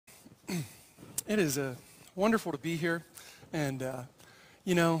It is wonderful to be here, and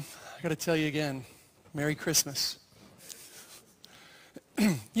you know, I got to tell you again, Merry Christmas.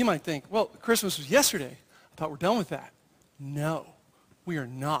 You might think, well, Christmas was yesterday. I thought we're done with that. No, we are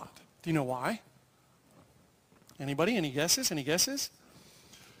not. Do you know why? Anybody? Any guesses? Any guesses?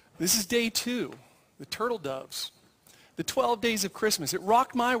 This is day 2, the turtle doves. The 12 days of Christmas. It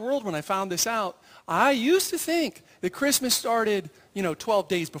rocked my world when I found this out. I used to think that Christmas started, 12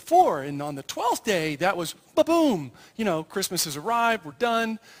 days before, and on the 12th day, that was ba-boom. Christmas has arrived, we're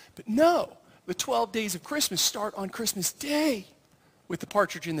done. But no, the 12 days of Christmas start on Christmas Day with the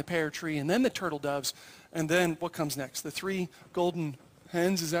partridge in the pear tree, and then the turtle doves, and then what comes next? The 3 golden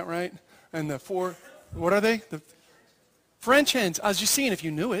hens, is that right? And the 4, what are they? The French hens. I was just seeing if you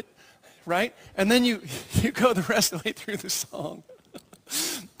knew it. Right? And then you go the rest of the way through the song.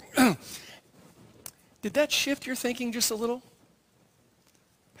 Did that shift your thinking just a little?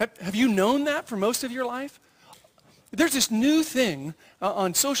 Have you known that for most of your life? There's this new thing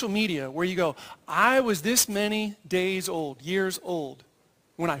on social media where you go, I was this many days old, years old,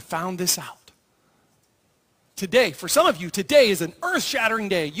 when I found this out. Today, for some of you, today is an earth-shattering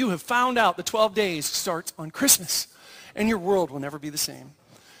day. You have found out the 12 days starts on Christmas, and your world will never be the same.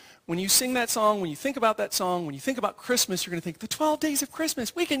 When you sing that song, when you think about that song, when you think about Christmas, you're going to think, the 12 days of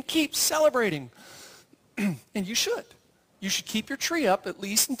Christmas, we can keep celebrating. And you should. You should keep your tree up at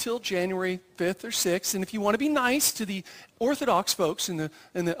least until January 5th or 6th. And if you want to be nice to the Orthodox folks in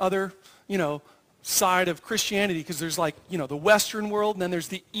the other, side of Christianity, because there's the Western world, and then there's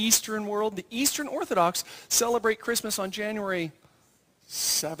the Eastern world. The Eastern Orthodox celebrate Christmas on January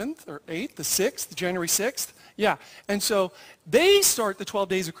 7th or 8th, the 6th, January 6th. Yeah, and so they start the 12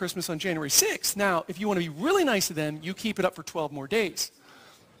 days of Christmas on January 6th. Now, if you want to be really nice to them, you keep it up for 12 more days.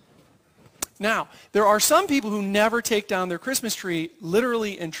 Now, there are some people who never take down their Christmas tree,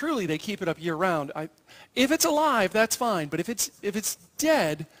 literally and truly, they keep it up year-round. If it's alive, that's fine, but if it's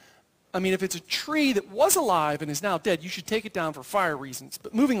dead, if it's a tree that was alive and is now dead, you should take it down for fire reasons.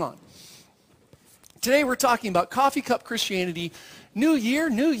 But moving on. Today we're talking about coffee cup Christianity, new year,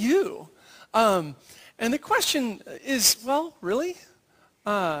 new you. And the question is, well, really?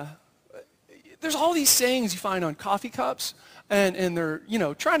 There's all these sayings you find on coffee cups, and they're,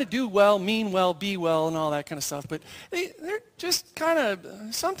 trying to do well, mean well, be well, and all that kind of stuff. But they're just kind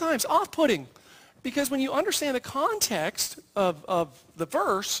of sometimes off-putting, because when you understand the context of the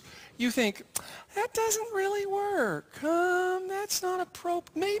verse, you think, that doesn't really work. That's not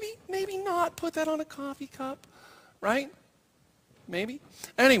appropriate. Maybe not put that on a coffee cup, right? Maybe.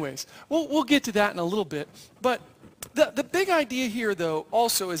 Anyways, we'll get to that in a little bit. But the big idea here, though,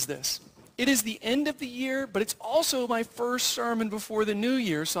 also is this. It is the end of the year, but it's also my first sermon before the new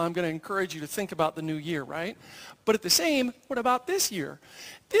year, so I'm going to encourage you to think about the new year, right? But at the same, what about this year?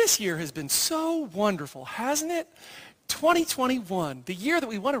 This year has been so wonderful, hasn't it? 2021, the year that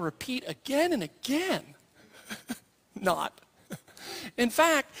we want to repeat again and again. Not. In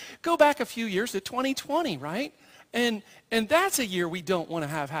fact, go back a few years to 2020, right? And that's a year we don't want to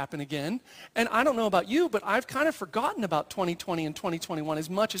have happen again. And I don't know about you, but I've kind of forgotten about 2020 and 2021 as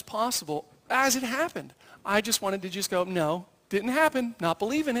much as possible as it happened. I just wanted to just go, no, didn't happen, not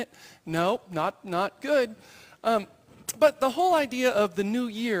believing it. No, not good. But the whole idea of the new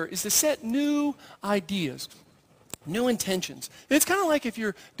year is to set new ideas, new intentions. It's kind of like if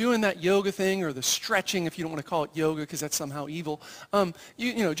you're doing that yoga thing or the stretching, if you don't want to call it yoga because that's somehow evil.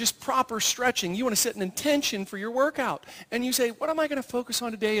 Just proper stretching. You want to set an intention for your workout. And you say, what am I going to focus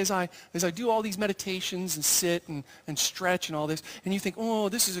on today as I do all these meditations and sit and stretch and all this? And you think, oh,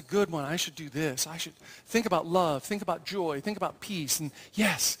 this is a good one. I should do this. I should think about love, think about joy, think about peace. And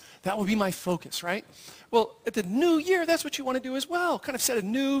yes, that will be my focus, right? Well, at the new year, that's what you want to do as well, kind of set a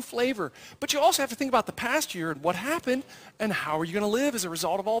new flavor. But you also have to think about the past year and what happened and how are you going to live as a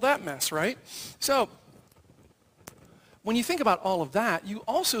result of all that mess, right? So when you think about all of that, you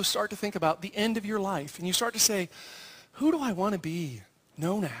also start to think about the end of your life. And you start to say, who do I want to be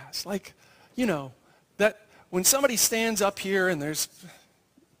known as? That when somebody stands up here and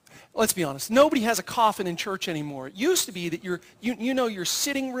let's be honest, nobody has a coffin in church anymore. It used to be that your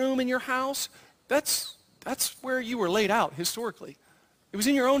sitting room in your house, that's where you were laid out historically. It was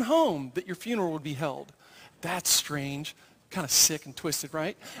in your own home that your funeral would be held. That's strange, kind of sick and twisted,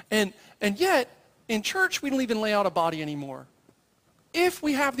 right? And yet, in church, we don't even lay out a body anymore. If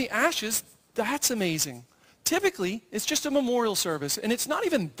we have the ashes, that's amazing. Typically, it's just a memorial service, and it's not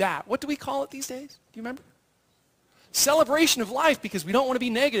even that. What do we call it these days? Do you remember? Celebration of life, because we don't want to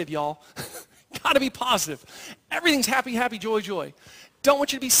be negative, y'all. Got to be positive. Everything's happy, happy, joy, joy. Don't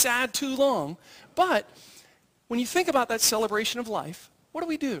want you to be sad too long. But when you think about that celebration of life, what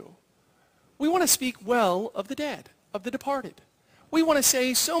do? We want to speak well of the dead, of the departed. We want to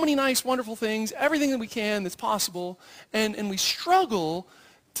say so many nice, wonderful things, everything that we can that's possible, and we struggle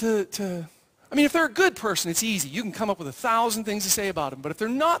to I mean, if they're a good person, it's easy. You can come up with 1,000 things to say about them. But if they're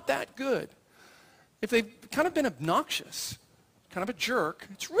not that good, if they've kind of been obnoxious, kind of a jerk,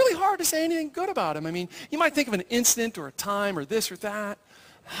 it's really hard to say anything good about them. I mean, you might think of an incident or a time or this or that.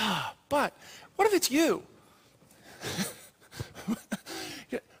 But what if it's you?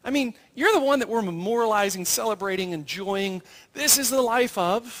 I mean, you're the one that we're memorializing, celebrating, enjoying. This is the life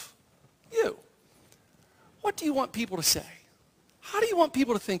of you. What do you want people to say? How do you want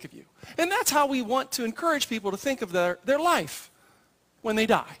people to think of you? And that's how we want to encourage people to think of their life when they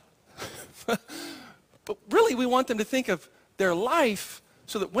die. But really, we want them to think of their life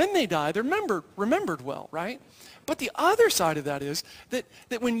so that when they die, they're remembered well, right? But the other side of that is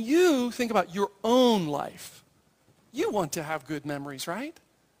that when you think about your own life, you want to have good memories, right?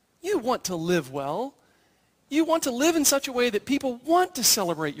 You want to live well. You want to live in such a way that people want to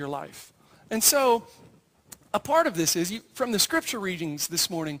celebrate your life. And so a part of this is, from the scripture readings this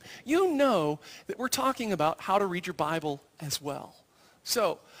morning, you know that we're talking about how to read your Bible as well.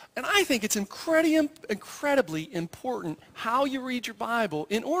 So, and I think it's incredibly important how you read your Bible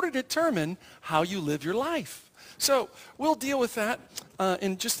in order to determine how you live your life. So we'll deal with that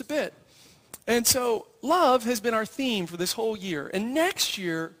in just a bit. And so love has been our theme for this whole year. And next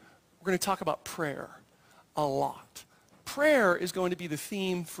year, we're going to talk about prayer a lot. Prayer is going to be the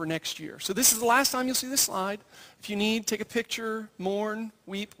theme for next year. So this is the last time you'll see this slide. If you need, take a picture, mourn,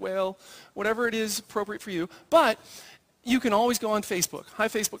 weep, wail, whatever it is appropriate for you. But you can always go on Facebook. Hi,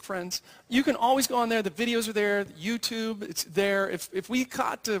 Facebook friends. You can always go on there. The videos are there. YouTube, it's there. If we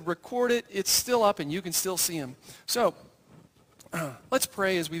got to record it, it's still up and you can still see them. So let's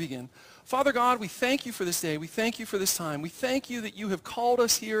pray as we begin. Father God, we thank you for this day. We thank you for this time. We thank you that you have called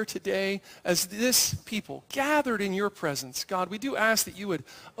us here today as this people gathered in your presence. God, we do ask that you would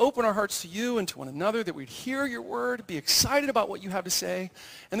open our hearts to you and to one another, that we'd hear your word, be excited about what you have to say,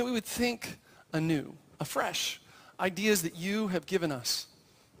 and that we would think anew, afresh, ideas that you have given us.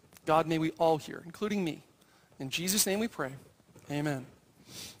 God, may we all hear, including me. In Jesus' name we pray. Amen.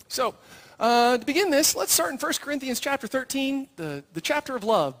 So, to begin this, let's start in 1 Corinthians chapter 13, the chapter of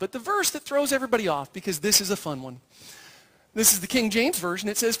love, but the verse that throws everybody off, because this is a fun one. This is the King James Version.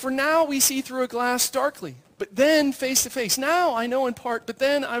 It says, "For now we see through a glass darkly, but then face to face. Now I know in part, but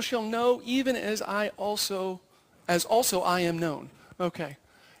then I shall know even as also I am known." Okay,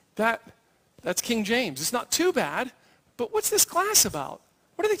 that's King James. It's not too bad, but what's this glass about?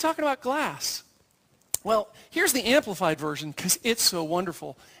 What are they talking about glass? Well, here's the Amplified Version because it's so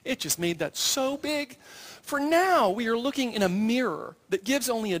wonderful. It just made that so big. "For now we are looking in a mirror that gives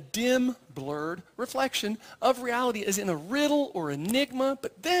only a dim, blurred reflection of reality as in a riddle or enigma.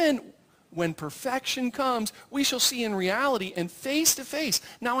 But then when perfection comes, we shall see in reality and face to face.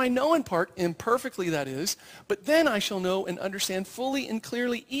 Now I know in part, imperfectly that is, but then I shall know and understand fully and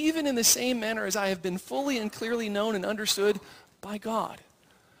clearly, even in the same manner as I have been fully and clearly known and understood by God."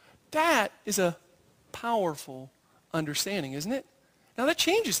 That is a powerful understanding, isn't it? Now that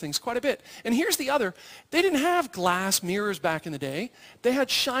changes things quite a bit. And here's the other. They didn't have glass mirrors back in the day. They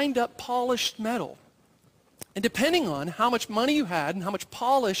had shined up polished metal. And depending on how much money you had and how much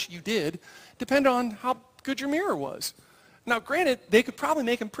polish you did, depended on how good your mirror was. Now granted, they could probably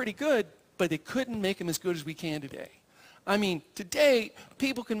make them pretty good, but they couldn't make them as good as we can today. I mean, today,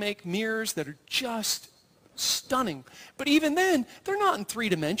 people can make mirrors that are just stunning. But even then, they're not in 3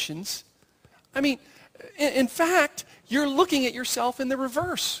 dimensions. I mean, in fact, you're looking at yourself in the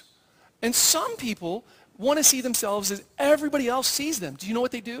reverse. And some people want to see themselves as everybody else sees them. Do you know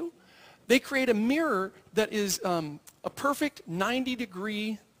what they do? They create a mirror that is a perfect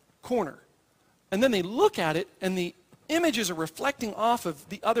 90-degree corner. And then they look at it, and the images are reflecting off of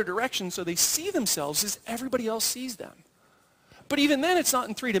the other direction, so they see themselves as everybody else sees them. But even then, it's not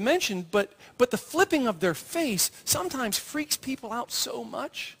in 3 dimensions, but the flipping of their face sometimes freaks people out so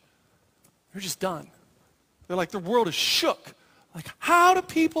much, they're just done. They're like, their world is shook. Like, how do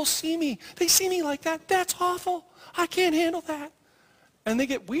people see me? They see me like that. That's awful. I can't handle that. And they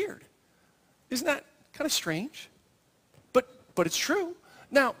get weird. Isn't that kind of strange? But it's true.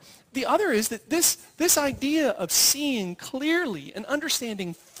 Now, the other is that this idea of seeing clearly and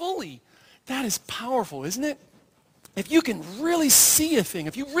understanding fully, that is powerful, isn't it? If you can really see a thing,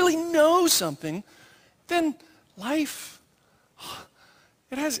 if you really know something, then life,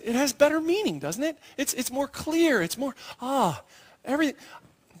 it has better meaning, doesn't it? It's more clear. It's more, everything.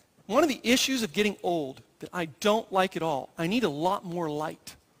 One of the issues of getting old that I don't like at all, I need a lot more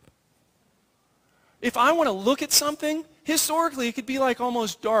light. If I want to look at something historically, it could be like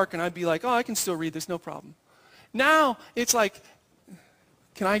almost dark, and I'd be like, oh, I can still read this, no problem. Now, it's like,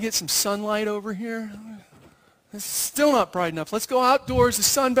 can I get some sunlight over here? It's still not bright enough. Let's go outdoors. The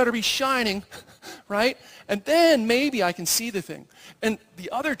sun better be shining, right? And then maybe I can see the thing. And the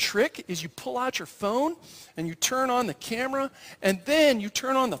other trick is you pull out your phone and you turn on the camera, and then you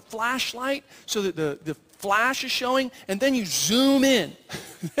turn on the flashlight so that the flash is showing, and then you zoom in.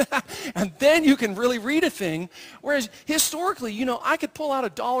 And then you can really read a thing. Whereas historically, you know, I could pull out a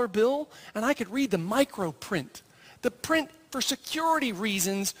dollar bill and I could read the micro print. The print, for security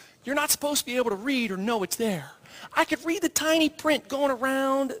reasons, you're not supposed to be able to read or know it's there. I could read the tiny print going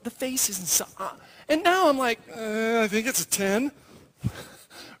around the faces and stuff. And now I'm like, I think it's a 10.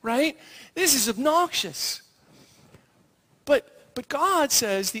 Right? This is obnoxious. But God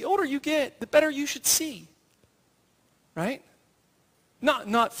says the older you get, the better you should see. Right?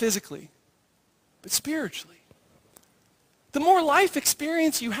 Not physically, but spiritually. The more life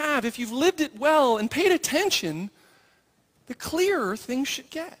experience you have, if you've lived it well and paid attention, the clearer things should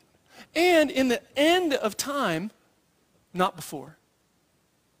get. And in the end of time, not before,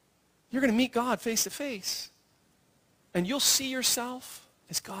 you're going to meet God face to face, and you'll see yourself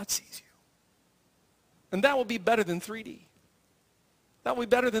as God sees you. And that will be better than 3D. That will be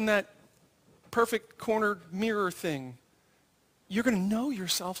better than that perfect cornered mirror thing. You're going to know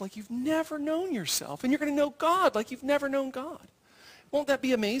yourself like you've never known yourself, and you're going to know God like you've never known God. Won't that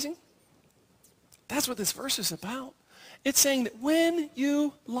be amazing? That's what this verse is about. It's saying that when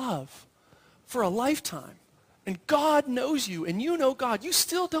you love for a lifetime, and God knows you, and you know God, you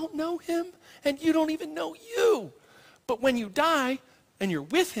still don't know him, and you don't even know you. But when you die, and you're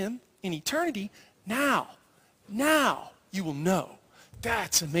with him in eternity, now you will know.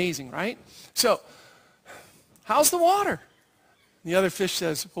 That's amazing, right? So, how's the water? The other fish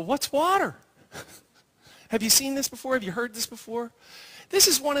says, well, what's water? Have you seen this before? Have you heard this before? This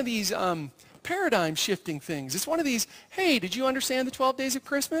is one of these paradigm shifting things. It's one of these, hey, did you understand the 12 days of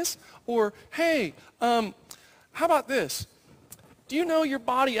Christmas? Or, hey, how about this? Do you know your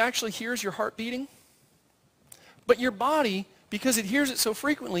body actually hears your heart beating? But your body, because it hears it so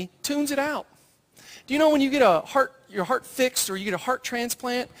frequently, tunes it out. Do you know when you get your heart fixed or you get a heart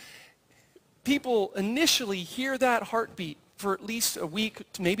transplant, people initially hear that heartbeat for at least a week,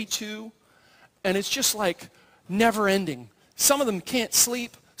 maybe 2, and it's just like never ending. Some of them can't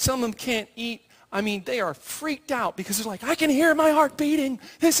sleep. Some of them can't eat. I mean, they are freaked out because they're like, I can hear my heart beating.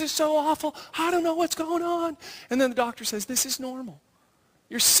 This is so awful. I don't know what's going on. And then the doctor says, this is normal.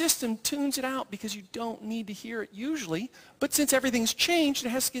 Your system tunes it out because you don't need to hear it usually. But since everything's changed, it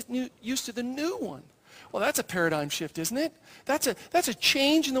has to get used to the new one. Well, that's a paradigm shift, isn't it? That's a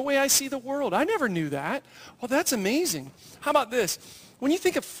change in the way I see the world. I never knew that. Well, that's amazing. How about this? When you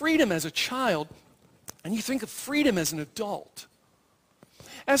think of freedom as a child, and you think of freedom as an adult,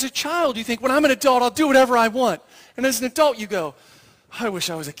 as a child, you think, when I'm an adult, I'll do whatever I want. And as an adult, you go, I wish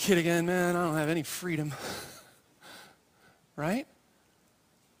I was a kid again, man. I don't have any freedom. Right?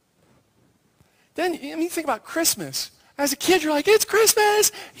 Then, I mean, think about Christmas. As a kid, you're like, it's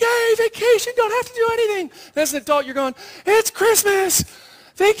Christmas. Yay, vacation. Don't have to do anything. And as an adult, you're going, it's Christmas.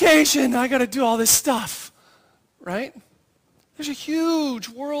 Vacation. I got to do all this stuff. Right? There's a huge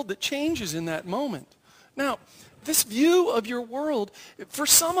world that changes in that moment. Now, this view of your world, for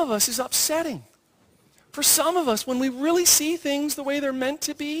some of us, is upsetting. For some of us, when we really see things the way they're meant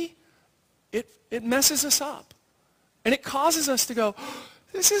to be, it messes us up. And it causes us to go,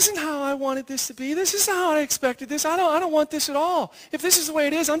 this isn't how I wanted this to be. This isn't how I expected this. I don't want this at all. If this is the way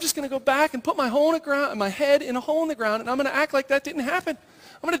it is, I'm just going to go back and put my head in a hole in the ground, and I'm going to act like that didn't happen.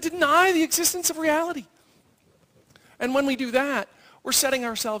 I'm going to deny the existence of reality. And when we do that, we're setting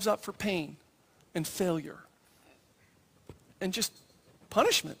ourselves up for pain and failure and just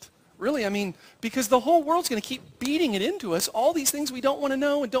punishment. Really, I mean, because the whole world's going to keep beating it into us, all these things we don't want to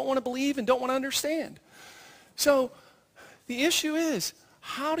know and don't want to believe and don't want to understand. So the issue is,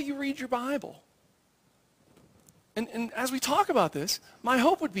 how do you read your Bible? And as we talk about this, my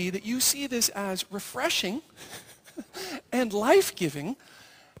hope would be that you see this as refreshing and life-giving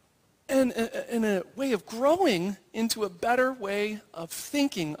and a way of growing into a better way of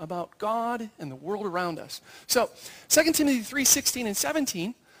thinking about God and the world around us. So 2 Timothy 3:16 and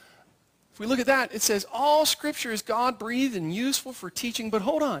 17, if we look at that, it says, all Scripture is God-breathed and useful for teaching. But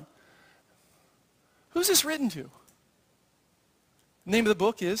hold on. Who's this written to? The name of the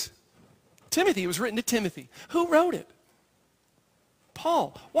book is Timothy. It was written to Timothy. Who wrote it?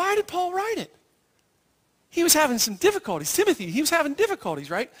 Paul. Why did Paul write it? He was having some difficulties. Timothy, he was having difficulties,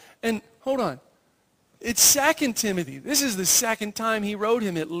 right? And hold on. It's 2 Timothy. This is the second time he wrote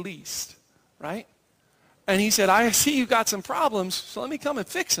him at least, right? And he said, I see you got some problems, so let me come and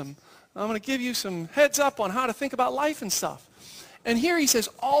fix them. I'm going to give you some heads up on how to think about life and stuff. And here he says,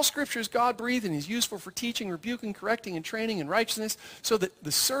 all Scripture is God-breathed and is useful for teaching, rebuking, correcting, and training in righteousness, so that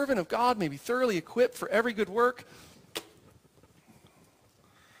the servant of God may be thoroughly equipped for every good work.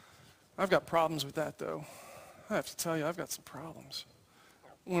 I've got problems with that, though. I have to tell you, I've got some problems.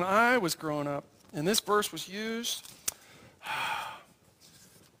 When I was growing up, and this verse was used,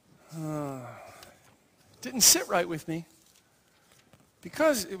 didn't sit right with me,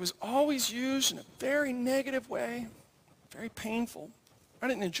 because it was always used in a very negative way, very painful. I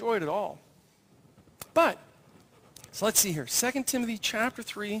didn't enjoy it at all. But, so let's see here. 2 Timothy chapter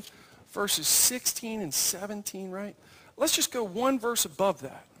 3, verses 16 and 17, right? Let's just go one verse above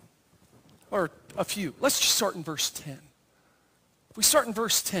that. Or a few. Let's just start in verse 10. If we start in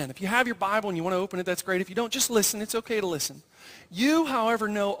verse 10, if you have your Bible and you want to open it, that's great. If you don't, just listen. It's okay to listen. You, however,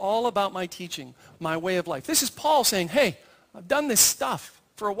 know all about my teaching, my way of life. This is Paul saying, hey, I've done this stuff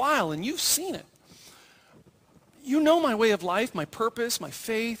for a while, and you've seen it. You know my way of life, my purpose, my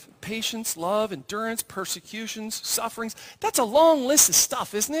faith, patience, love, endurance, persecutions, sufferings. That's a long list of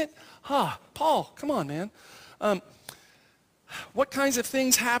stuff, isn't it? Paul, come on, man. What kinds of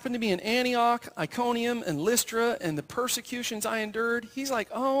things happened to me in Antioch, Iconium, and Lystra, and the persecutions I endured? He's like,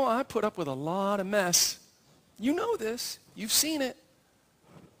 oh, I put up with a lot of mess. You know this. You've seen it.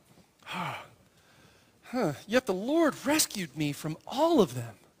 Yet the Lord rescued me from all of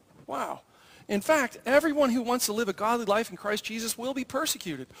them. Wow. In fact, everyone who wants to live a godly life in Christ Jesus will be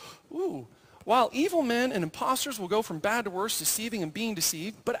persecuted. Ooh. While evil men and impostors will go from bad to worse, deceiving and being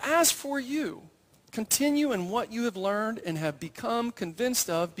deceived. But as for you, continue in what you have learned and have become convinced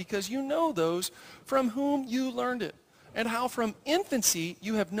of, because you know those from whom you learned it, and how from infancy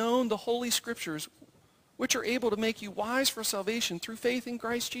you have known the Holy Scriptures, which are able to make you wise for salvation through faith in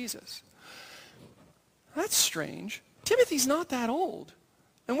Christ Jesus. That's strange. Timothy's not that old.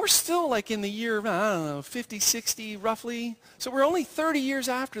 And we're still like in the year, I don't know, 50, 60 roughly. So we're only 30 years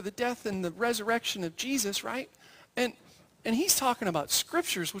after the death and the resurrection of Jesus, right? And he's talking about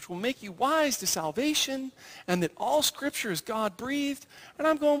Scriptures which will make you wise to salvation, and that all Scripture is God-breathed. And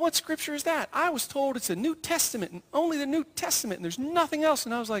I'm going, what Scripture is that? I was told it's a New Testament, and only the New Testament, and there's nothing else.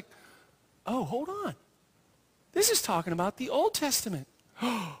 And I was like, oh, hold on. This is talking about the Old Testament.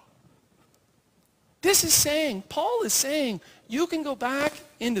 This is saying, Paul is saying, you can go back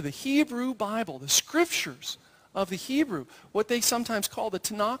into the Hebrew Bible, the Scriptures of the Hebrew, what they sometimes call the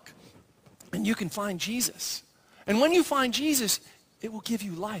Tanakh, and you can find Jesus. And when you find Jesus, it will give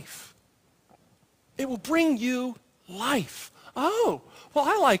you life. It will bring you life. Oh, well,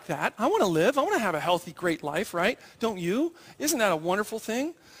 I like that. I want to live. I want to have a healthy, great life, right? Don't you? Isn't that a wonderful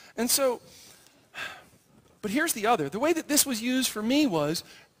thing? And so, but here's the other. The way that this was used for me was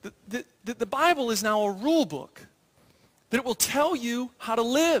that the Bible is now a rule book. That it will tell you how to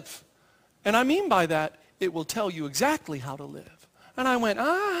live. And I mean by that, it will tell you exactly how to live. And I went,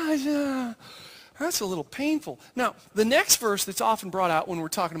 yeah. That's a little painful. Now, the next verse that's often brought out when we're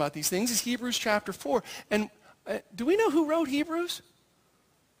talking about these things is Hebrews chapter 4. And do we know who wrote Hebrews?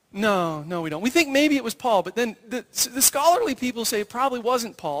 No, we don't. We think maybe it was Paul, but then the scholarly people say it probably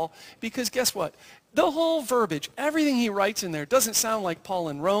wasn't Paul, because guess what? The whole verbiage, everything he writes in there doesn't sound like Paul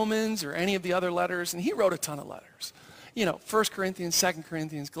in Romans or any of the other letters, and he wrote a ton of letters. You know, 1 Corinthians, 2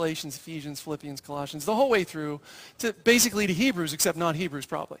 Corinthians, Galatians, Ephesians, Philippians, Colossians, the whole way through to basically to Hebrews, except not Hebrews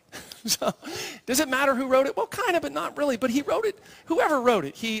probably. So, does it matter who wrote it? Well, kind of, but not really. But he wrote it, whoever wrote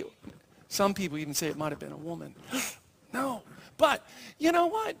it, some people even say it might have been a woman. No, but you know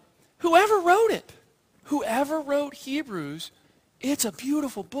what? Whoever wrote Hebrews, it's a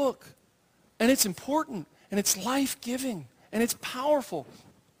beautiful book, and it's important, and it's life-giving, and it's powerful.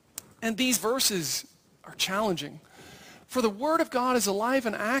 And these verses are challenging. For the Word of God is alive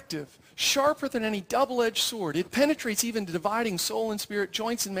and active, sharper than any double-edged sword. It penetrates even to dividing soul and spirit,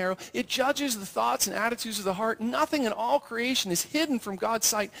 joints and marrow. It judges the thoughts and attitudes of the heart. Nothing in all creation is hidden from God's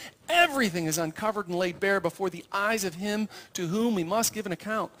sight. Everything is uncovered and laid bare before the eyes of Him to whom we must give an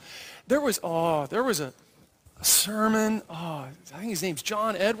account. There was a sermon. I think his name's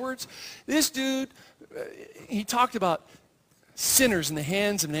John Edwards. This dude, he talked about sinners in the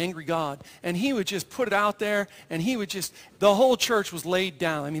hands of an angry God. And he would just put it out there, and the whole church was laid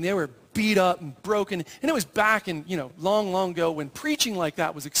down. I mean, they were beat up and broken. And it was back in, long, long ago when preaching like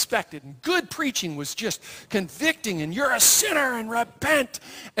that was expected. And good preaching was just convicting, and you're a sinner and repent.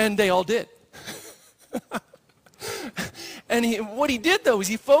 And they all did. And what he did, though, is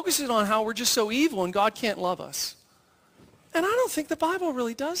he focuses on how we're just so evil and God can't love us. And I don't think the Bible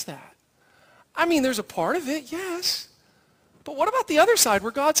really does that. I mean, there's a part of it, yes. But what about the other side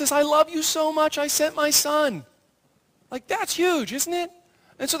where God says, I love you so much, I sent my son? Like, that's huge, isn't it?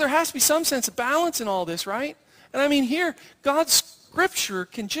 And so there has to be some sense of balance in all this, right? And I mean, here, God's scripture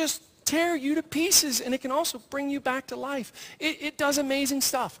can just tear you to pieces, and it can also bring you back to life. It does amazing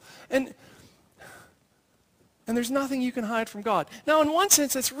stuff. And there's nothing you can hide from God. Now, in one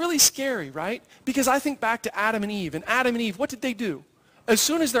sense, that's really scary, right? Because I think back to Adam and Eve. And Adam and Eve, what did they do? As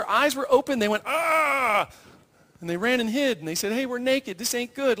soon as their eyes were open, they went, ah! And they ran and hid, and they said, hey, we're naked. This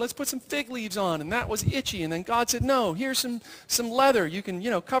ain't good. Let's put some fig leaves on. And that was itchy. And then God said, no, here's some leather. You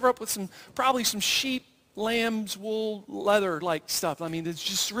can, cover up with probably some sheep, lamb's wool, leather-like stuff. I mean, it's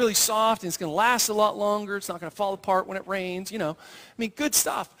just really soft, and it's going to last a lot longer. It's not going to fall apart when it rains, I mean, good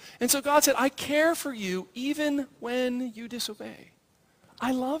stuff. And so God said, I care for you even when you disobey.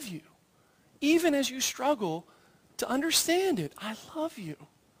 I love you. Even as you struggle to understand it, I love you.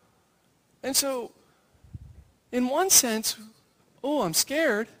 And so, in one sense, oh, I'm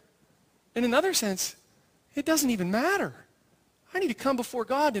scared. In another sense, it doesn't even matter. I need to come before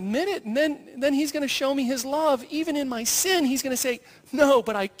God and admit it, and then he's going to show me his love. Even in my sin, he's going to say, no,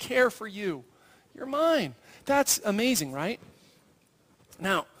 but I care for you. You're mine. That's amazing, right?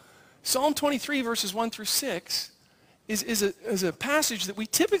 Now, Psalm 23, verses 1 through 6, is a passage that we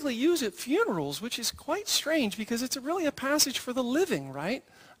typically use at funerals, which is quite strange because it's really a passage for the living, right?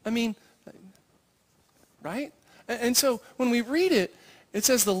 I mean, right? And so when we read it, it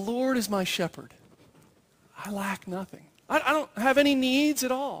says, the Lord is my shepherd. I lack nothing. I don't have any needs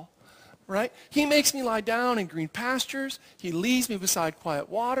at all, right? He makes me lie down in green pastures. He leads me beside quiet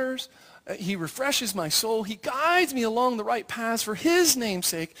waters. He refreshes my soul. He guides me along the right paths for his name's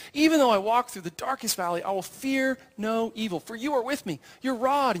sake. Even though I walk through the darkest valley, I will fear no evil. For you are with me. Your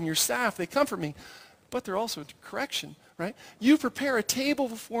rod and your staff, they comfort me. But they're also correction, right? You prepare a table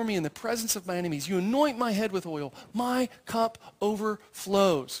before me in the presence of my enemies. You anoint my head with oil. My cup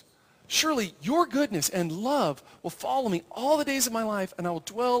overflows. Surely your goodness and love will follow me all the days of my life, and I will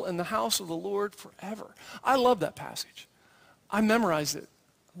dwell in the house of the Lord forever. I love that passage. I memorized it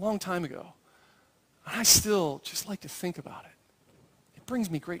a long time ago. I still just like to think about it. It brings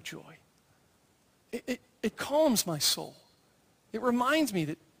me great joy. It calms my soul. It reminds me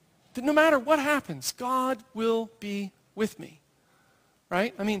that no matter what happens, God will be with me,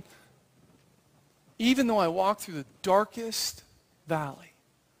 right? I mean, even though I walk through the darkest valley,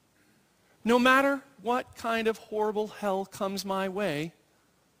 no matter what kind of horrible hell comes my way,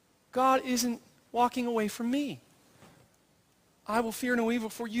 God isn't walking away from me. I will fear no evil,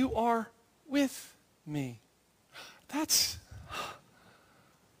 for you are with me. That's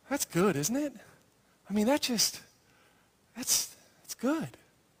good, isn't it? I mean, that's good.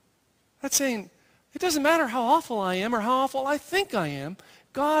 That's saying, it doesn't matter how awful I am or how awful I think I am,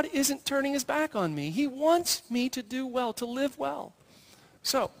 God isn't turning his back on me. He wants me to do well, to live well.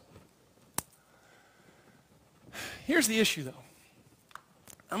 So, here's the issue, though.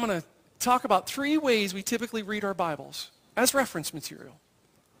 I'm going to talk about 3 ways we typically read our Bibles as reference material.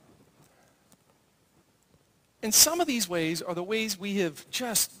 And some of these ways are the ways we have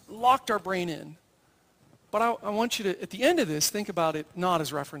just locked our brain in. But I want you to, at the end of this, think about it not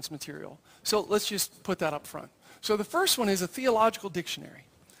as reference material. So let's just put that up front. So the first one is a theological dictionary.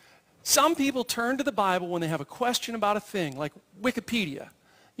 Some people turn to the Bible when they have a question about a thing, like Wikipedia.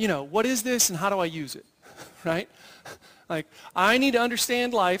 What is this and how do I use it? Right? Like, I need to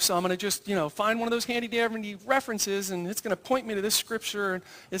understand life, so I'm going to just, find one of those handy-dandy references, and it's going to point me to this scripture, and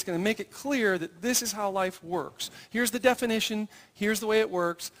it's going to make it clear that this is how life works. Here's the definition. Here's the way it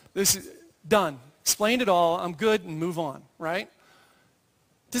works. This is done. Explained it all. I'm good, and move on, right?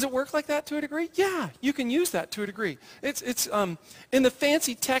 Does it work like that to a degree? Yeah, you can use that to a degree. It's in the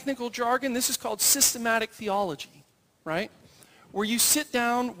fancy technical jargon, this is called systematic theology, right? Where you sit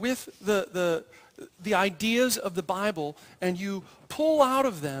down with the ideas of the Bible and you pull out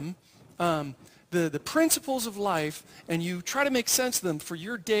of them the principles of life and you try to make sense of them for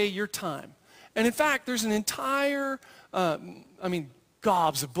your day, your time. And in fact, there's an entire,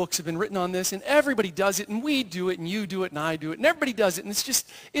 gobs of books have been written on this, and everybody does it, and we do it, and you do it, and I do it, and everybody does it, and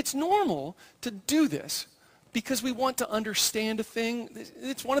it's normal to do this because we want to understand a thing.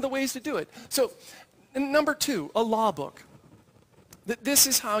 It's one of the ways to do it. So, number 2, a law book. This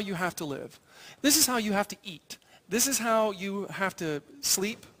is how you have to live. This is how you have to eat. This is how you have to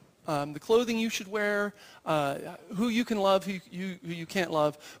sleep, the clothing you should wear, who you can love, who you can't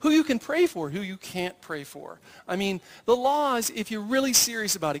love, who you can pray for, who you can't pray for. I mean, the laws, if you're really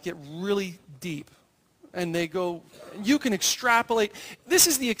serious about it, get really deep. and they go, you can extrapolate. This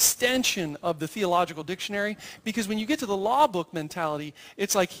is the extension of the Theological Dictionary, because when you get to the law book mentality,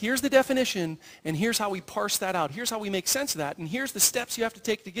 it's like, here's the definition, and here's how we parse that out. Here's how we make sense of that, and here's the steps you have to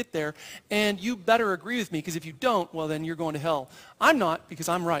take to get there, and you better agree with me, because if you don't, well, then you're going to hell. I'm not, because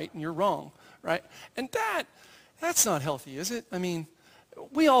I'm right, and you're wrong, right? And that's not healthy, is it? I mean,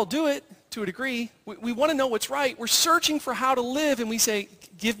 we all do it to a degree. We want to know what's right. We're searching for how to live, and we say,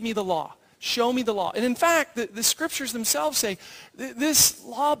 give me the law. Show me the law. And in fact, the scriptures themselves say, this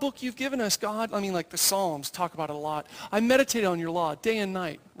law book you've given us, God, I mean, like the Psalms talk about it a lot. I meditate on your law day and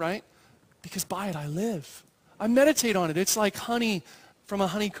night, right? Because by it I live. I meditate on it. It's like honey from a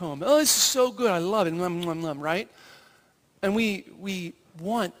honeycomb. Oh, this is so good. I love it. Right? And we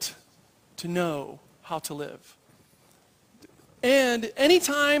want to know how to live. And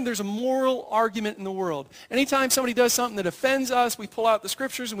anytime there's a moral argument in the world, anytime somebody does something that offends us, we pull out the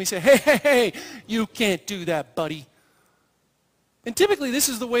scriptures and we say, hey, you can't do that, buddy. And typically this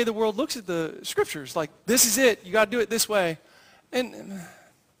is the way the world looks at the scriptures. Like, this is it. You got to do it this way.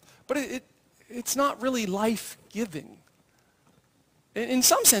 But it's not really life-giving. In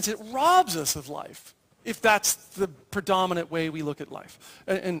some sense, it robs us of life, if that's the predominant way we look at life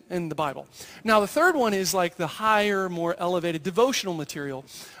in the Bible. Now, the third one is like the higher, more elevated devotional material.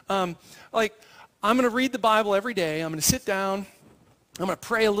 Like, I'm going to read the Bible every day. I'm going to sit down. I'm going to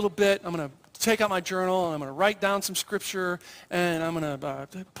pray a little bit. I'm going to take out my journal, and I'm going to write down some scripture, and I'm going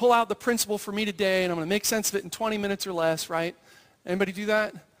to pull out the principle for me today, and I'm going to make sense of it in 20 minutes or less, right? Anybody do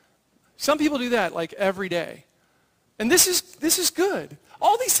that? Some people do that like every day. And this is good.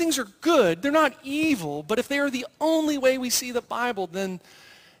 All these things are good. They're not evil, but if they are the only way we see the Bible, then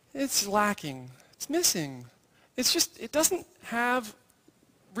it's lacking. It's missing. It's just, it doesn't have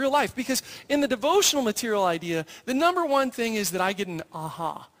real life. Because in the devotional material idea, the number one thing is that I get an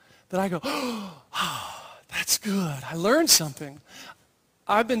aha. That I go, oh, that's good. I learned something.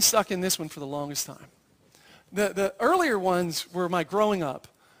 I've been stuck in this one for the longest time. The earlier ones were my growing up.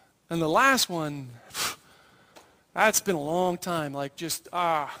 And the last one, that's been a long time. Like just,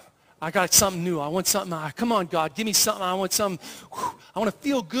 I got something new. I want something. Come on, God, give me something. I want something. I want to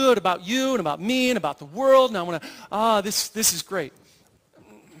feel good about you and about me and about the world. And I want to, this is great.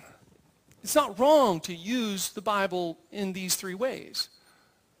 It's not wrong to use the Bible in these three ways.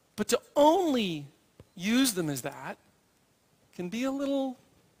 But to only use them as that can be a little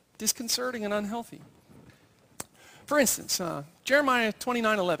disconcerting and unhealthy. For instance, Jeremiah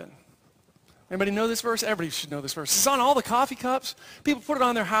 29:11. Anybody know this verse? Everybody should know this verse. It's on all the coffee cups. People put it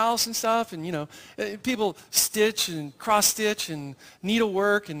on their house and stuff, and, you know, people stitch and cross-stitch and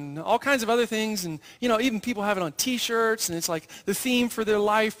needlework and all kinds of other things, and, you know, even people have it on T-shirts, and it's like the theme for their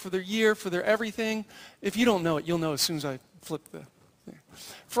life, for their year, for their everything. If you don't know it, you'll know as soon as I flip the thing.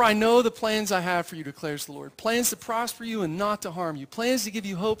 For I know the plans I have for you, declares the Lord. Plans to prosper you and not to harm you. Plans to give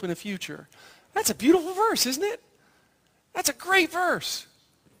you hope in a future. That's a beautiful verse, isn't it? That's a great verse.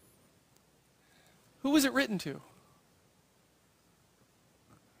 Who was it written to?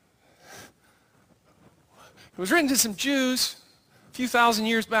 It was written to some Jews a few thousand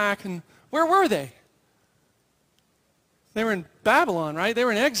years back, and where were they? They were in Babylon, right? They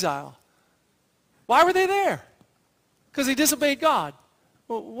were in exile. Why were they there? Because they disobeyed God.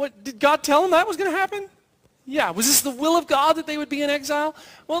 Well, what did God tell them that was going to happen? Yeah. Was this the will of God that they would be in exile?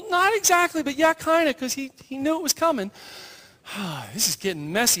 Well, not exactly, but yeah, kind of, because he knew it was coming. This is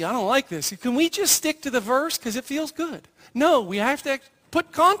getting messy. I don't like this. Can we just stick to the verse because it feels good? No, we have to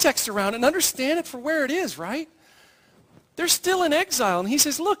put context around it and understand it for where it is, right? They're still in exile. And he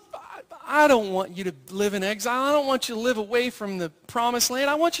says, look, I don't want you to live in exile. I don't want you to live away from the promised land.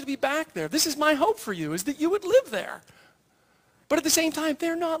 I want you to be back there. This is my hope for you, is that you would live there. But at the same time,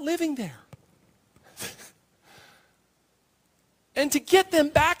 they're not living there. And to get them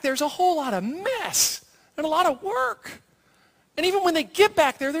back, there's a whole lot of mess and a lot of work. And even when they get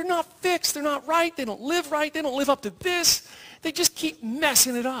back there, they're not fixed, they're not right, they don't live right, they don't live up to this. They just keep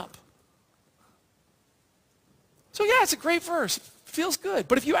messing it up. So yeah, it's a great verse. It feels good.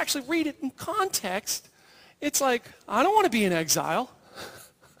 But if you actually read it in context, it's like, I don't want to be in exile.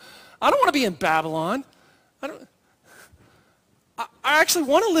 I don't want to be in Babylon. I actually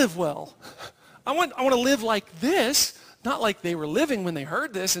want to live well. I want to live like this, not like they were living when they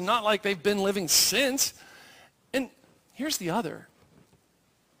heard this, and not like they've been living since. And here's the other.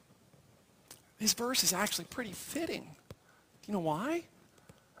 This verse is actually pretty fitting. Do you know why?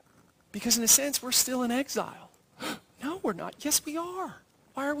 Because in a sense, we're still in exile. No, we're not. Yes, we are.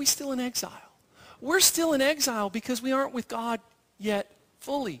 Why are we still in exile? We're still in exile because we aren't with God yet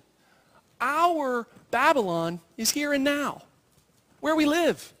fully. Our Babylon is here and now, where we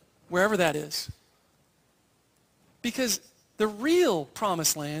live, wherever that is. because the real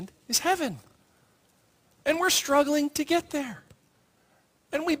promised land is heaven. And we're struggling to get there.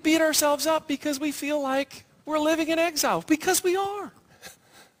 And we beat ourselves up because we feel like we're living in exile, because we are.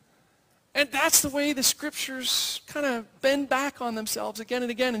 And that's the way the scriptures kind of bend back on themselves again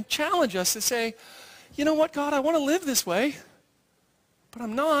and again and challenge us to say, you know what, God, I want to live this way, but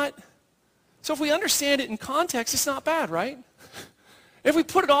I'm not. So if we understand it in context, it's not bad, right? If we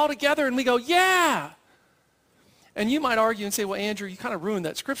put it all together and we go, yeah. And you might argue and say, well, Andrew, you kind of ruined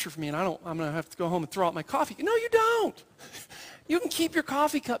that scripture for me, and I'm going to have to go home and throw out my coffee. No, you don't. You can keep your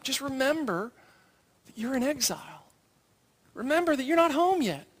coffee cup. Just remember that you're in exile. Remember that you're not home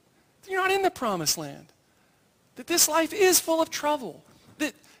yet. That you're not in the promised land. That this life is full of trouble.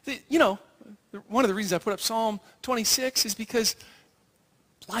 That you know, one of the reasons I put up Psalm 26 is because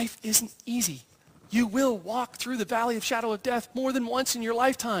life isn't easy. You will walk through the valley of shadow of death more than once in your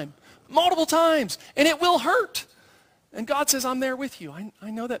lifetime. Multiple times. And it will hurt. And God says, I'm there with you. I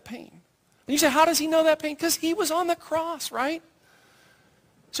know that pain. And you say, how does he know that pain? Because he was on the cross, right?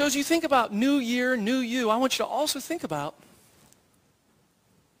 So as you think about new year, new you, I want you to also think about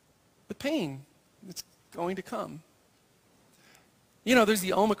the pain that's going to come. You know, there's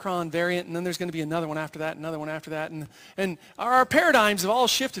the Omicron variant, and then there's going to be another one after that, another one after that. And our paradigms have all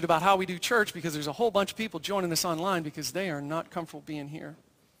shifted about how we do church, because there's a whole bunch of people joining us online because they are not comfortable being here,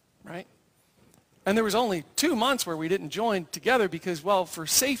 right? And there was only 2 months where we didn't join together because, well, for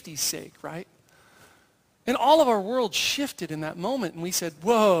safety's sake, right? And all of our world shifted in that moment, and we said,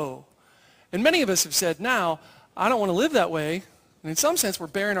 whoa. And many of us have said, now, I don't want to live that way. And in some sense, we're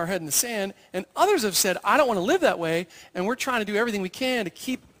burying our head in the sand. And others have said, I don't want to live that way. And we're trying to do everything we can to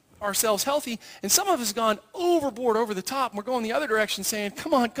keep ourselves healthy. And some of us have gone overboard, over the top. And we're going the other direction saying,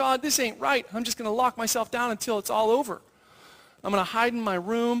 come on, God, this ain't right. I'm just going to lock myself down until it's all over. I'm going to hide in my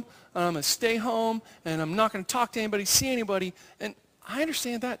room. I'm going to stay home. And I'm not going to talk to anybody, see anybody. And I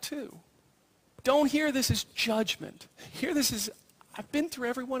understand that too. Don't hear this as judgment. Hear this as, I've been through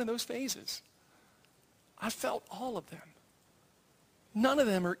every one of those phases. I've felt all of them. None of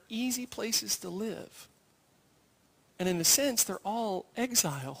them are easy places to live. And in a sense, they're all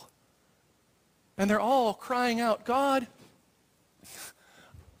exile. And they're all crying out, God,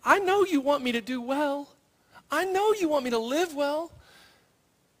 I know you want me to do well. I know you want me to live well.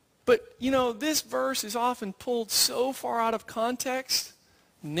 But, you know, this verse is often pulled so far out of context.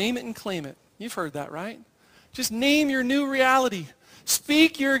 Name it and claim it. You've heard that, right? Just name your new reality.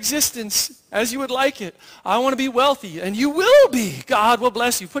 Speak your existence as you would like it. I want to be wealthy, and you will be. God will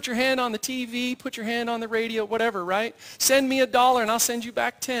bless you. Put your hand on the TV, put your hand on the radio, whatever, right? Send me $1 and I'll send you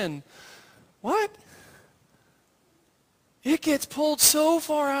back 10. What? It gets pulled so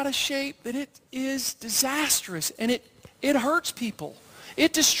far out of shape that it is disastrous, and it hurts people.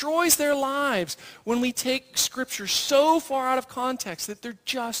 It destroys their lives when we take Scripture so far out of context that they're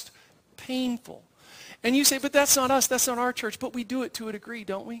just painful. And you say, but that's not us, that's not our church. But we do it to a degree,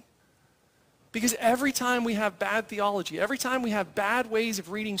 don't we? Because every time we have bad theology, every time we have bad ways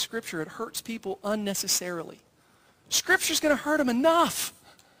of reading Scripture, it hurts people unnecessarily. Scripture's going to hurt them enough.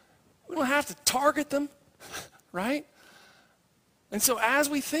 We don't have to target them, right? And so as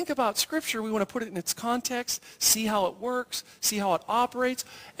we think about Scripture, we want to put it in its context, see how it works, see how it operates.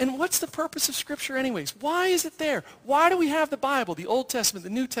 And what's the purpose of Scripture anyways? Why is it there? Why do we have the Bible, the Old Testament, the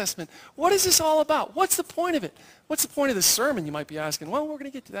New Testament? What is this all about? What's the point of it? What's the point of this sermon, you might be asking? Well, we're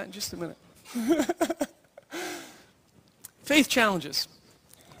going to get to that in just a minute. Faith challenges.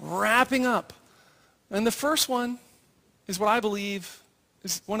 Wrapping up. And the first one is what I believe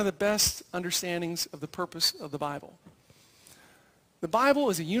is one of the best understandings of the purpose of the Bible. The Bible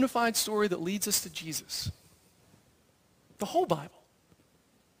is a unified story that leads us to Jesus. The whole Bible.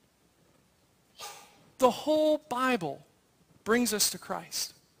 The whole Bible brings us to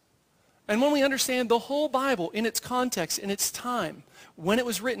Christ. And when we understand the whole Bible in its context, in its time, when it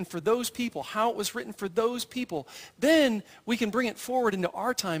was written for those people, how it was written for those people, then we can bring it forward into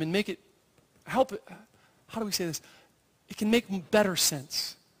our time and make it, help it, how do we say this? It can make better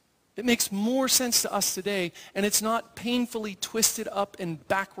sense. It makes more sense to us today, and it's not painfully twisted up and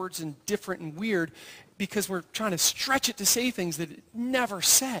backwards and different and weird because we're trying to stretch it to say things that it never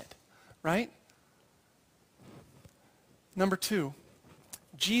said, right? Number 2,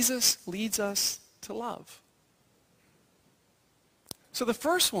 Jesus leads us to love. So the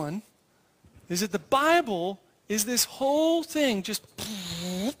first one is that the Bible is this whole thing just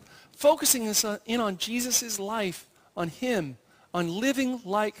focusing us in on Jesus' life, on him, on living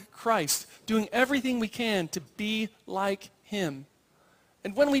like Christ, doing everything we can to be like him.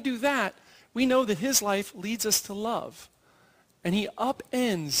 And when we do that, we know that his life leads us to love. And he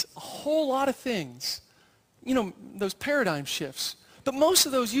upends a whole lot of things those paradigm shifts. But most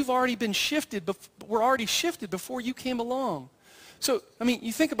of those you've already been shifted, were already shifted before you came along. So,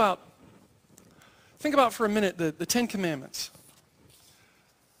 you think about for a minute the Ten Commandments.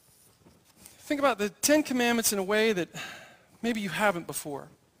 Think about the Ten Commandments in a way that maybe you haven't before.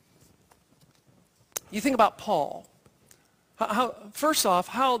 You think about Paul. First off,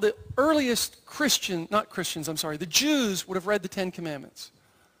 how the earliest the Jews would have read the Ten Commandments.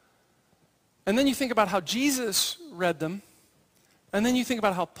 And then you think about how Jesus read them. And then you think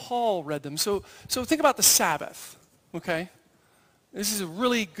about how Paul read them. So think about the Sabbath, okay? This is a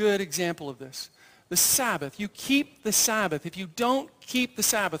really good example of this. The Sabbath, you keep the Sabbath. If you don't keep the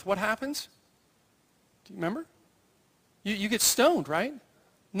Sabbath, what happens? Do you remember? You get stoned, right?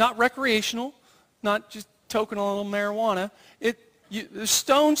 Not recreational, not just toking a little marijuana. There's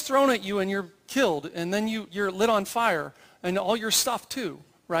stones thrown at you and you're killed, and then you're lit on fire, and all your stuff too,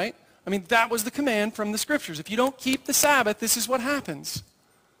 right? That was the command from the scriptures. If you don't keep the Sabbath, this is what happens.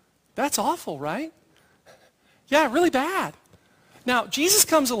 That's awful, right? Yeah, really bad. Now, Jesus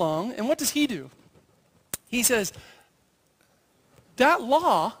comes along, and what does he do? He says, that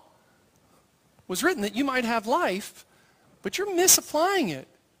law was written that you might have life, but you're misapplying it.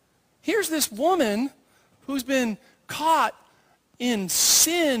 Here's this woman who's been caught in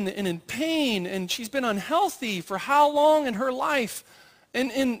sin and in pain, and she's been unhealthy for how long in her life?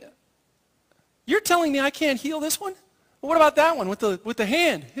 And you're telling me I can't heal this one? Well, what about that one with the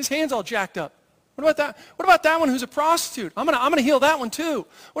hand? His hand's all jacked up. What about that? What about that one who's a prostitute? I'm gonna heal that one too.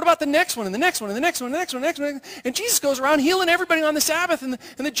 What about the next one and the next one and the next one and the next one and the next one? And Jesus goes around healing everybody on the Sabbath, and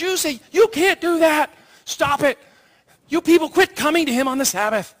the Jews say, you can't do that. Stop it. You people quit coming to him on the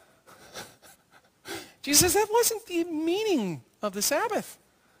Sabbath. Jesus says that wasn't the meaning of the Sabbath.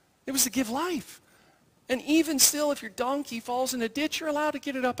 It was to give life. And even still, if your donkey falls in a ditch, you're allowed to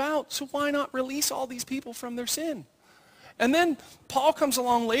get it up out. So why not release all these people from their sin? And then Paul comes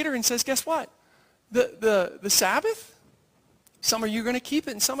along later and says, guess what? The Sabbath, some of you are going to keep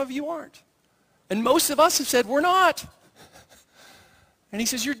it and some of you aren't. And most of us have said, we're not. And he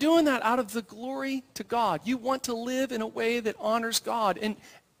says, you're doing that out of the glory to God. You want to live in a way that honors God.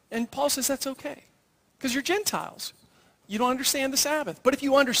 And Paul says that's okay, because you're Gentiles. You don't understand the Sabbath. But if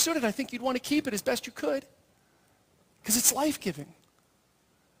you understood it, I think you'd want to keep it as best you could, because it's life-giving.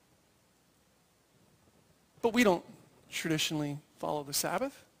 But we don't traditionally follow the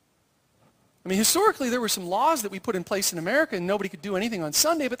Sabbath. Historically, there were some laws that we put in place in America, and nobody could do anything on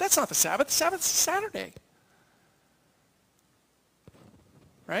Sunday, but that's not the Sabbath. The Sabbath is Saturday.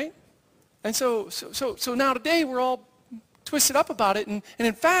 Right? And so now today, we're all twisted up about it, and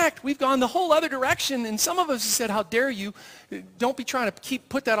in fact, we've gone the whole other direction, and some of us have said, how dare you? Don't be trying to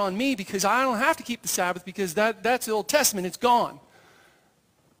put that on me, because I don't have to keep the Sabbath, because that's the Old Testament. It's gone.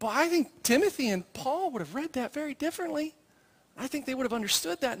 But I think Timothy and Paul would have read that very differently. I think they would have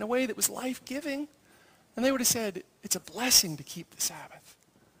understood that in a way that was life-giving. And they would have said, it's a blessing to keep the Sabbath.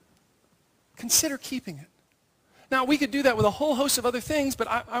 Consider keeping it. Now, we could do that with a whole host of other things,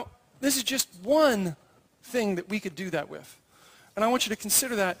 but this is just one thing that we could do that with. And I want you to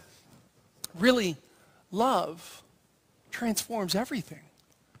consider that really love transforms everything.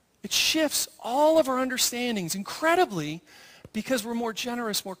 It shifts all of our understandings incredibly, because we're more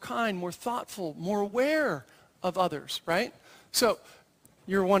generous, more kind, more thoughtful, more aware of others, right? So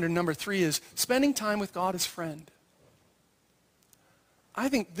you're wondering, number 3 is spending time with God as friend. I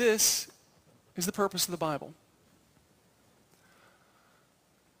think this is the purpose of the Bible.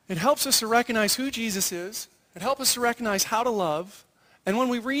 It helps us to recognize who Jesus is. It helps us to recognize how to love. And when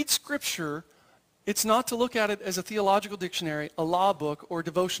we read Scripture, it's not to look at it as a theological dictionary, a law book, or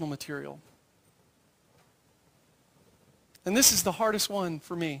devotional material. And this is the hardest one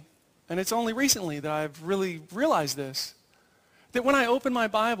for me. And it's only recently that I've really realized this. That when I open my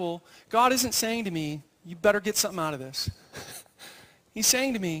Bible, God isn't saying to me, you better get something out of this. He's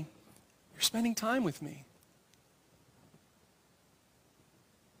saying to me, you're spending time with me.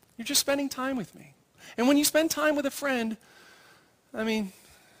 You're just spending time with me. And when you spend time with a friend,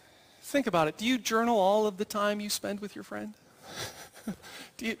 think about it. Do you journal all of the time you spend with your friend?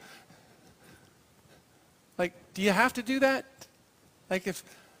 Do you have to do that?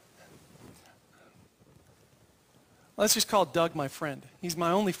 Let's just call Doug my friend. He's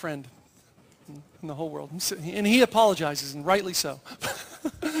my only friend in the whole world. And he apologizes, and rightly so.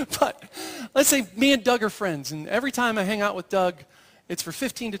 But let's say me and Doug are friends, and every time I hang out with Doug, it's for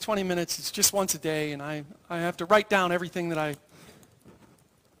 15 to 20 minutes. It's just once a day, and I have to write down everything that I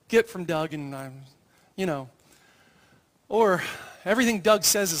get from Doug, and or everything Doug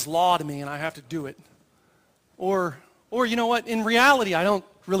says is law to me, and I have to do it. Or you know what? In reality, I don't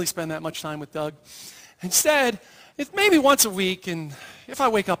really spend that much time with Doug. Instead, it's maybe once a week, and if I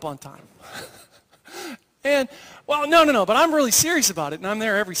wake up on time. And, well, no, but I'm really serious about it, and I'm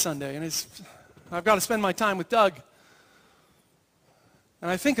there every Sunday, and I've got to spend my time with Doug. And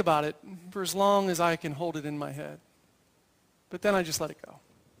I think about it for as long as I can hold it in my head. But then I just let it go.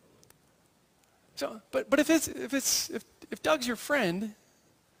 So, but if Doug's your friend,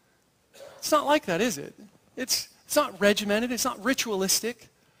 it's not like that, is it? It's not regimented. It's not ritualistic.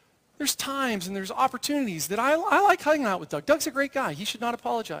 There's times and there's opportunities that I like hanging out with Doug. Doug's a great guy. He should not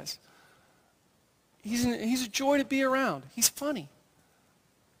apologize. He's a joy to be around. He's funny.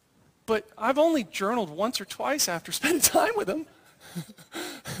 But I've only journaled once or twice after spending time with him.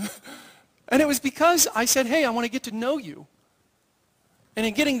 And it was because I said, hey, I want to get to know you. And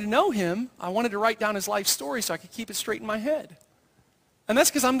in getting to know him, I wanted to write down his life story so I could keep it straight in my head. And that's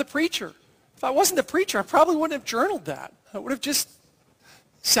because I'm the preacher. If I wasn't the preacher, I probably wouldn't have journaled that. I would have just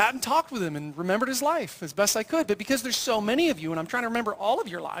sat and talked with him and remembered his life as best I could. But because there's so many of you and I'm trying to remember all of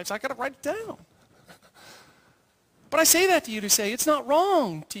your lives, I got to write it down. But I say that to you to say it's not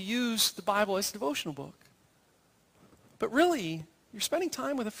wrong to use the Bible as a devotional book. But really, you're spending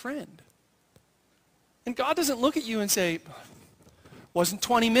time with a friend. And God doesn't look at you and say, wasn't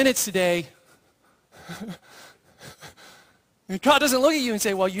 20 minutes today. And God doesn't look at you and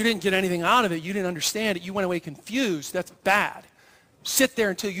say, well, you didn't get anything out of it. You didn't understand it. You went away confused. That's bad. Sit there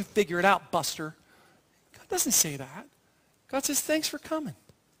until you figure it out, Buster. God doesn't say that. God says, thanks for coming.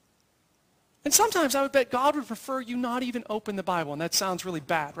 And sometimes I would bet God would prefer you not even open the Bible. And that sounds really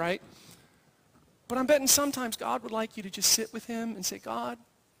bad, right? But I'm betting sometimes God would like you to just sit with him and say, God,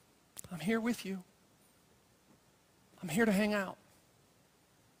 I'm here with you. I'm here to hang out.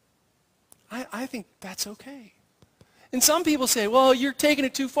 I think that's okay. And some people say, well, you're taking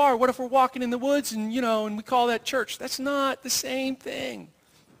it too far. What if we're walking in the woods and, and we call that church? That's not the same thing.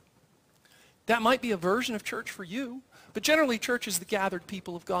 That might be a version of church for you. But generally, church is the gathered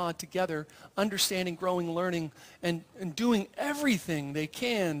people of God together, understanding, growing, learning, and doing everything they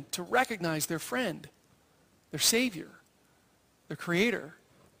can to recognize their friend, their Savior, their Creator.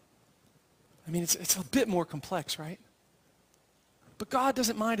 I mean, it's a bit more complex, right? But God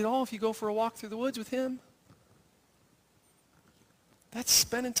doesn't mind at all if you go for a walk through the woods with him. That's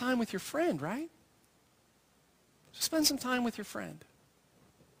spending time with your friend, right? Just spend some time with your friend.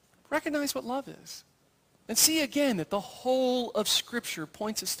 Recognize what love is. And see again that the whole of Scripture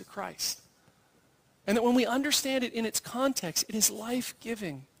points us to Christ. And that when we understand it in its context, it is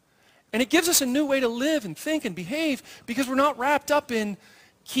life-giving. And it gives us a new way to live and think and behave because we're not wrapped up in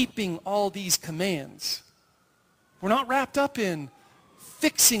keeping all these commands. We're not wrapped up in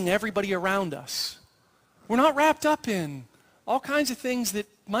fixing everybody around us. We're not wrapped up in all kinds of things that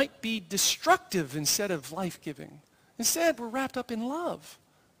might be destructive instead of life-giving. Instead, we're wrapped up in love.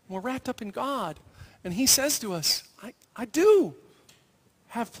 We're wrapped up in God. And he says to us, I do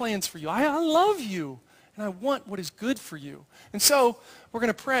have plans for you. I love you. And I want what is good for you. And so we're going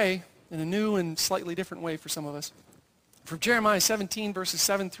to pray in a new and slightly different way for some of us. From Jeremiah 17, verses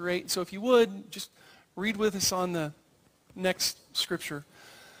 7 through 8. So if you would, just read with us on the next scripture.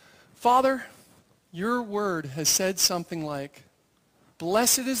 Father, your word has said something like,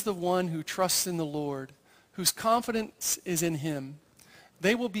 blessed is the one who trusts in the Lord, whose confidence is in him.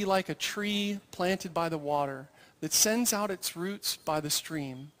 They will be like a tree planted by the water that sends out its roots by the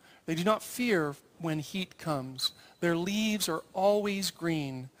stream. They do not fear when heat comes. Their leaves are always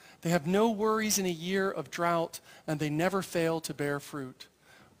green. They have no worries in a year of drought, and they never fail to bear fruit.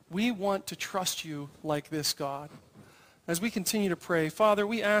 We want to trust you like this, God. As we continue to pray, Father,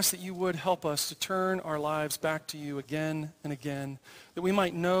 we ask that you would help us to turn our lives back to you again and again, that we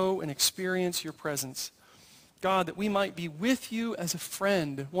might know and experience your presence. God, that we might be with you as a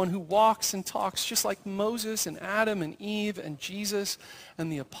friend, one who walks and talks just like Moses and Adam and Eve and Jesus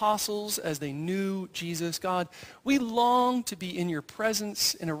and the apostles as they knew Jesus. God, we long to be in your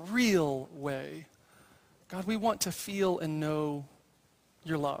presence in a real way. God, we want to feel and know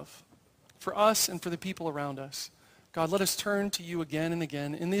your love for us and for the people around us. God, let us turn to you again and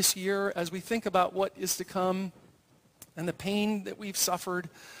again in this year as we think about what is to come and the pain that we've suffered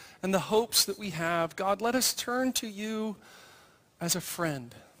and the hopes that we have. God, let us turn to you as a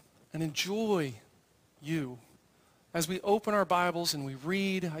friend and enjoy you. As we open our Bibles and we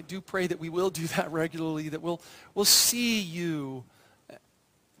read, I do pray that we will do that regularly, that we'll see you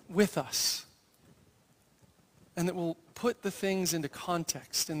with us, and that we'll put the things into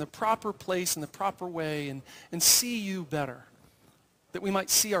context in the proper place, in the proper way, and see you better. That we might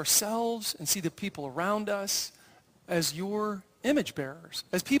see ourselves and see the people around us as your image bearers,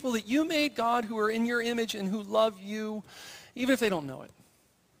 as people that you made, God, who are in your image and who love you, even if they don't know it.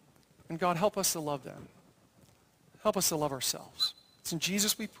 And God, help us to love them. Help us to love ourselves. It's in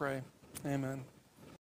Jesus we pray. Amen.